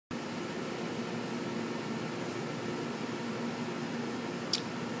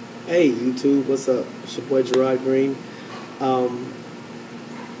Hey YouTube, what's up? It's your boy Gerard Green. Um,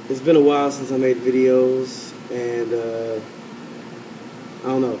 it's been a while since I made videos, and I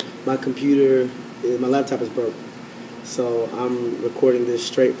don't know. My laptop is broke, so I'm recording this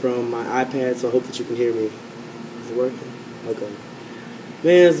straight from my iPad. So I hope that you can hear me. Is it working? Okay. Man,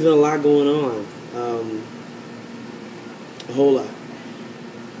 there's been a lot going on. A whole lot.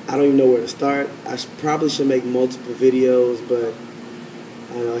 I don't even know where to start. Probably should make multiple videos, but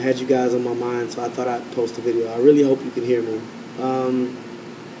I don't know, I had you guys on my mind, so I thought I'd post a video. I really hope you can hear me.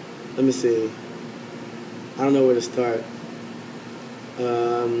 Let me see. I don't know where to start.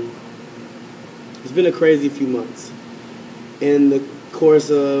 It's been a crazy few months. In the course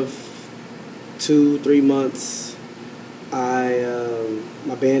of 2-3 months,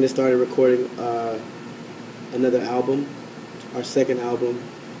 my band has started recording another album, our second album.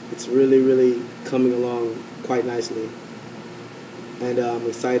 It's really coming along quite nicely. And I'm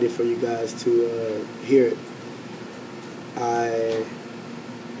excited for you guys to hear it. I'm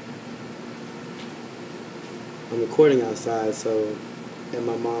recording outside, so at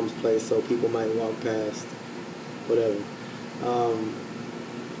my mom's place, so people might walk past, whatever.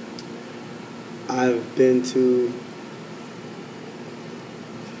 I've been to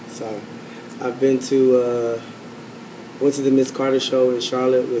went to the Miss Carter show in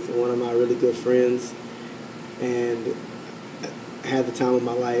Charlotte with one of my really good friends, and had the time of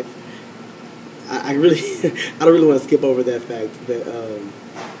my life. I don't really want to skip over that fact that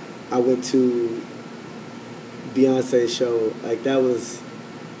I went to Beyonce's show. Like that was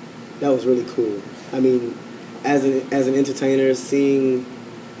really cool. I mean, as an entertainer, seeing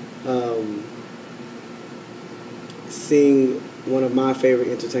one of my favorite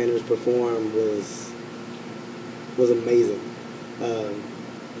entertainers perform was amazing.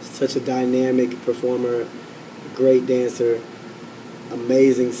 Such a dynamic performer, great dancer,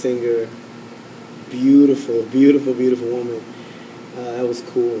 amazing singer, beautiful woman. That was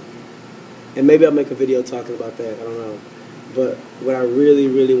cool. And maybe I'll make a video talking about that, I don't know. But what I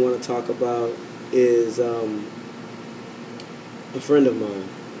really want to talk about is a friend of mine.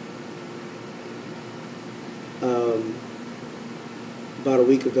 About a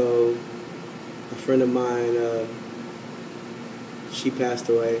week ago, a friend of mine, she passed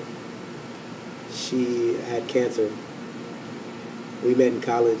away. She had cancer. We met in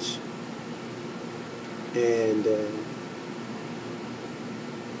college, and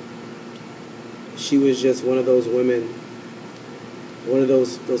she was just one of those women, one of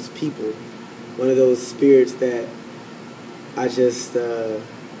those people, one of those spirits that I just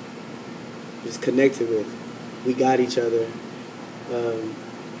connected with. We got each other.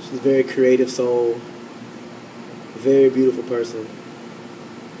 She's a very creative soul, a very beautiful person,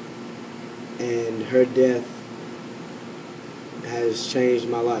 and her death has changed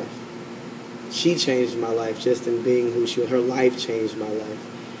my life. She changed my life just in being who she was. Her life changed my life,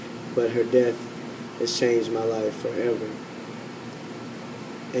 but her death has changed my life forever.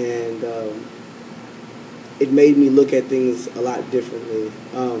 And it made me look at things a lot differently.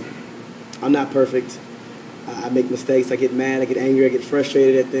 I'm not perfect. I make mistakes. I get mad. I get angry. I get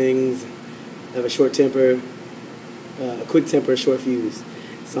frustrated at things. I have a short temper, a quick temper, a short fuse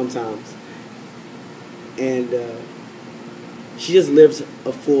sometimes. And she just lives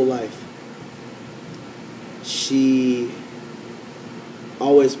a full life. She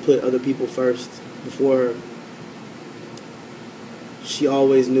always put other people first before her. She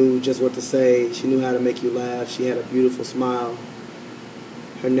always knew just what to say. She knew how to make you laugh. She had a beautiful smile.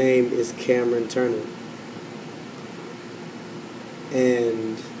 Her name is Cameron Turner.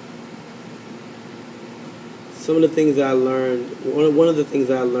 And some of the things that I learned, one of the things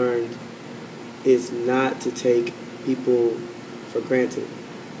that I learned is not to take people for granted,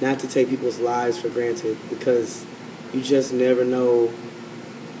 not to take people's lives for granted, because you just never know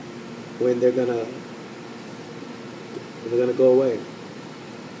when they're gonna go away.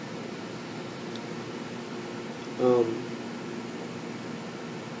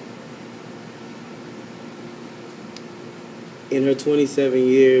 In her 27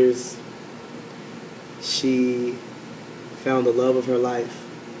 years, she found the love of her life,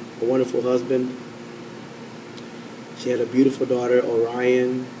 a wonderful husband. She had a beautiful daughter,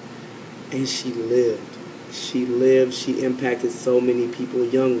 Orion, and she lived. She lived. She impacted so many people,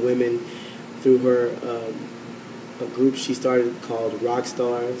 young women, through her a group she started called Rock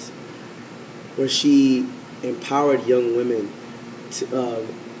Stars, where she empowered young women to,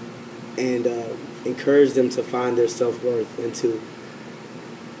 and encouraged them to find their self-worth and to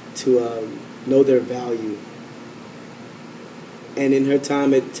know their value. And in her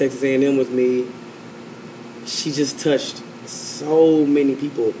time at Texas A&M with me, she just touched so many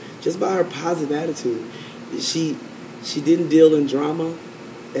people. just by her positive attitude. She didn't deal in drama,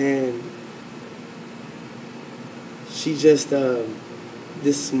 and she just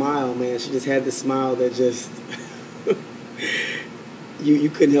this smile, man. She just had this smile that just you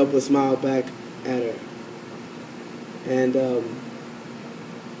couldn't help but smile back at her. And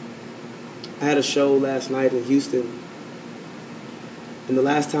I had a show last night in Houston, and the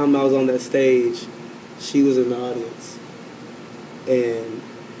last time I was on that stage, she was in the audience, and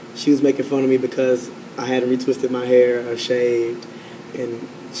she was making fun of me because I hadn't retwisted my hair or shaved, and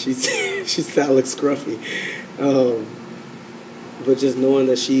she said I looked scruffy. But just knowing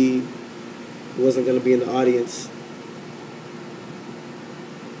that she wasn't going to be in the audience,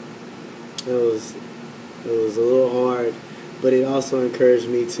 it was a little hard, but it also encouraged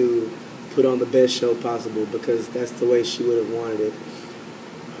me to put on the best show possible, because that's the way she would have wanted it.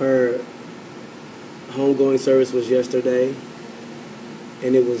 Her homegoing service was yesterday,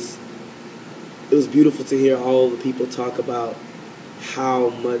 and it was beautiful to hear all the people talk about how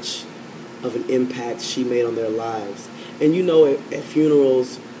much of an impact she made on their lives. And you know, at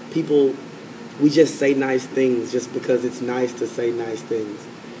funerals, we just say nice things just because it's nice to say nice things.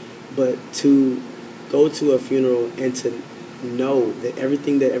 But to go to a funeral and to know that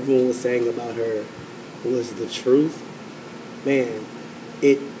everything that everyone was saying about her was the truth, man,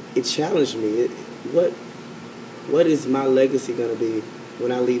 it challenged me. What is my legacy going to be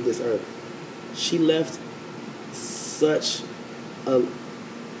when I leave this earth? She left such an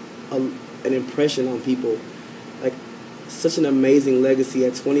impression on people, like such an amazing legacy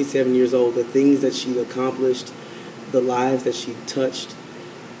at 27 years old, the things that she accomplished, the lives that she touched.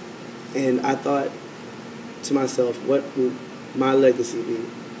 And I thought to myself, what will my legacy be?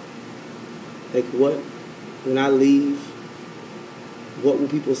 Like, when I leave, what will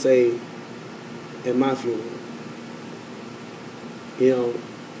people say at my funeral? You know,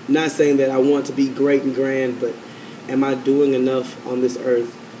 not saying that I want to be great and grand, but am I doing enough on this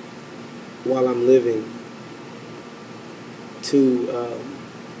earth while I'm living to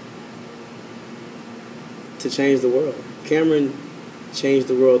change the world? Cameron changed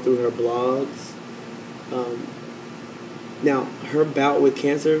the world through her blogs. Now, her bout with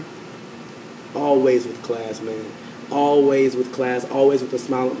cancer, always with class, man. Always with class, always with a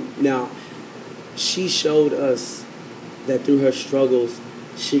smile. Now, she showed us that through her struggles,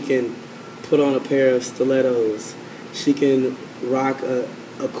 she can put on a pair of stilettos. She can rock a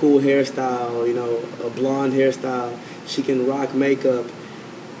cool hairstyle, you know, a blonde hairstyle. She can rock makeup.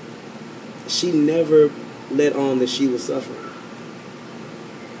 She never let on that she was suffering.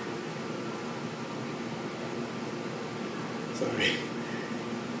 Sorry.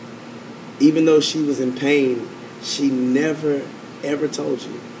 Even though she was in pain, she never, ever told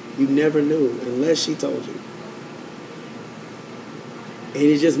you. You never knew unless she told you. And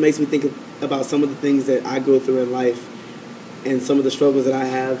it just makes me think about some of the things that I go through in life and some of the struggles that I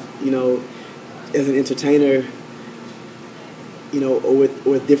have, you know, as an entertainer, you know, or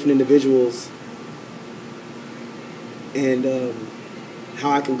with different individuals, and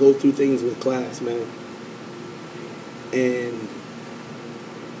how I can go through things with class, man. And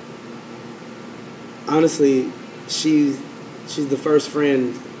honestly, she's the first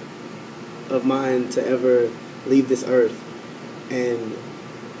friend of mine to ever leave this earth. And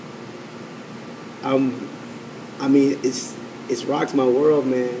I mean, it's rocked my world,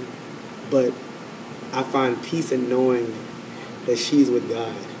 man. But I find peace in knowing that she's with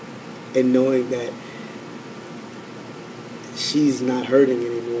God, and knowing that she's not hurting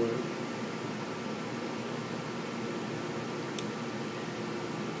anymore.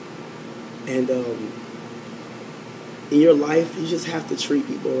 And in your life, you just have to treat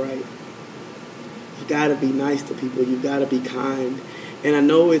people right. You gotta be nice to people. You gotta be kind. And I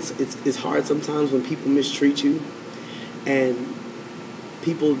know it's hard sometimes when people mistreat you, and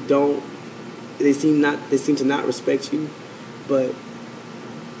people don't. They seem to not respect you, but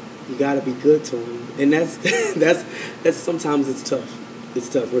you gotta be good to them. And that's sometimes it's tough. It's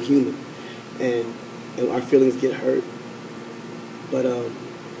tough. We're human, and our feelings get hurt. But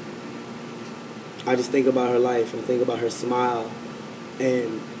I just think about her life, and I think about her smile,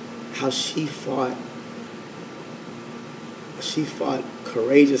 and how she fought. She fought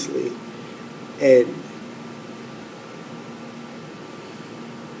courageously, and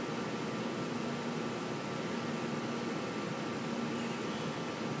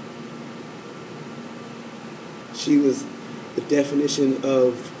she was the definition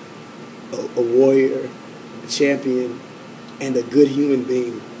of a warrior, a champion, and a good human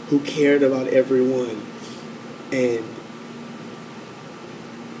being who cared about everyone. And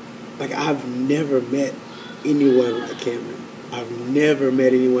like, I've never met anyone like Cameron. I've never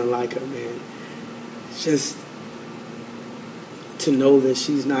met anyone like her, man. Just to know that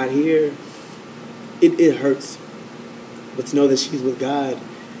she's not here, it hurts. But to know that she's with God,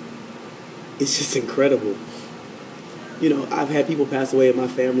 it's just incredible. You know, I've had people pass away in my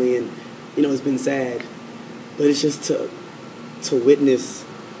family, and, you know, it's been sad. But it's just to witness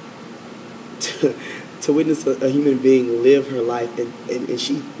to witness a human being live her life, and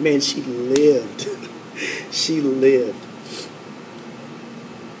she lived. She lived.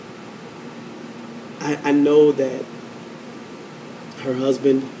 I know that her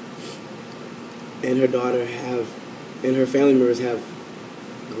husband and her daughter and her family members have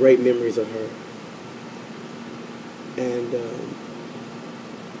great memories of her. And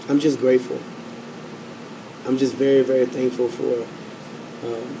I'm just grateful. I'm just very, very thankful for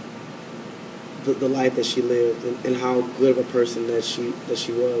the life that she lived, and how good of a person that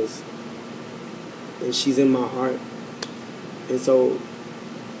she was. And she's in my heart. And so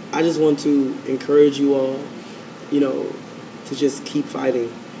I just want to encourage you all, you know, to just keep fighting.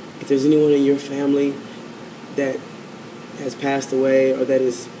 If there's anyone in your family that has passed away, or that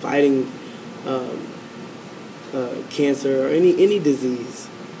is fighting cancer or any disease,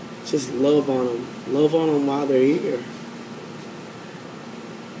 just love on them. Love on them while they're here.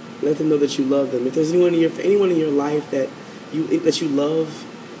 Let them know that you love them. If there's anyone in your life that you love,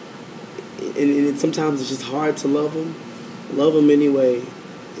 and sometimes it's just hard to love them anyway.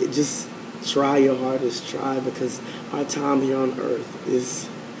 Just try your hardest. Try, because our time here on earth is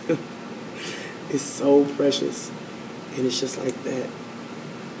is so precious, and it's just like that.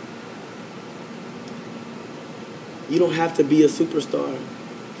 You don't have to be a superstar.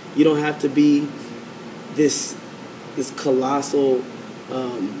 You don't have to be this colossal,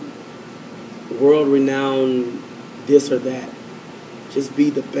 world-renowned this or that. Just be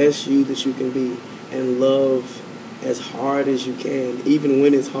the best you that you can be, and love as hard as you can, even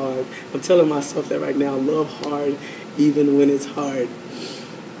when it's hard. I'm telling myself that right now. Love hard, even when it's hard.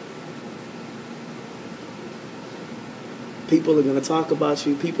 People are going to talk about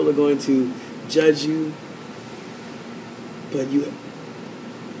you. People are going to judge you. But you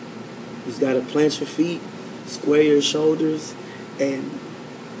just got to plant your feet, square your shoulders, and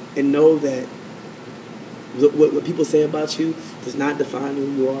know that what people say about you does not define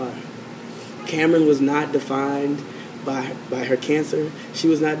who you are. Cameron was not defined by her cancer. She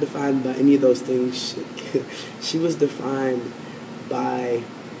was not defined by any of those things. She was defined by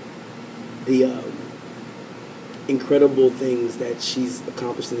the incredible things that she's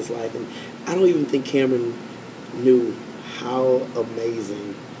accomplished in this life. And I don't even think Cameron knew how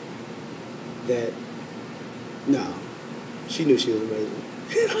amazing that. No, she knew she was amazing.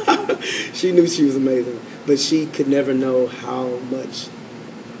 She knew she was amazing, but she could never know how much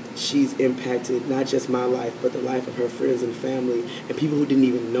she's impacted not just my life, but the life of her friends and family, and people who didn't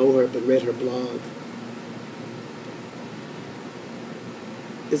even know her but read her blog.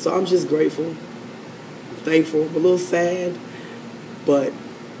 And so I'm just grateful, I'm thankful, I'm a little sad, but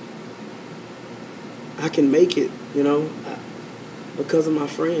I can make it, you know, because of my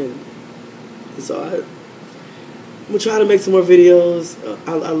friend. And so I'm going to try to make some more videos.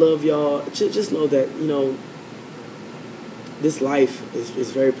 I love y'all. Just know that, you know, this life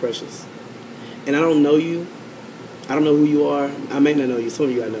is very precious. And I don't know you. I don't know who you are. I may not know you. Some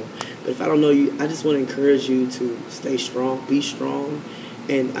of you I know. But if I don't know you, I just want to encourage you to stay strong, be strong.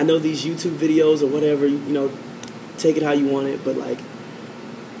 And I know these YouTube videos or whatever, you know, take it how you want it. But, like,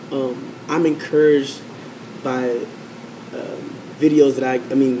 I'm encouraged by videos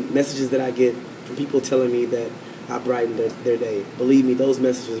messages that I get from people telling me that I brighten their day. Believe me, those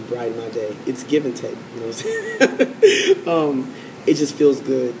messages brighten my day. It's give and take, you know what I'm saying? It just feels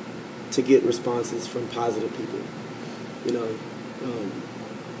good to get responses from positive people, you know.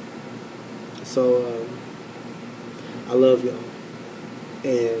 So I love y'all.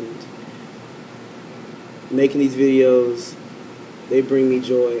 And making these videos, they bring me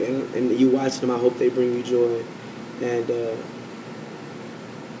joy. And you watch them, I hope they bring you joy. And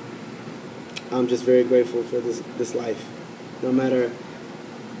I'm just very grateful for this life. No matter,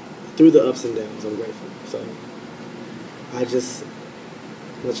 through the ups and downs, I'm grateful. So I just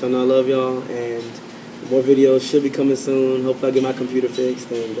let y'all know I love y'all, and more videos should be coming soon. Hopefully I get my computer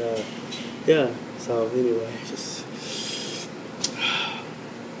fixed, and yeah. So anyway, just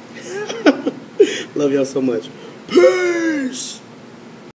love y'all so much. Peace!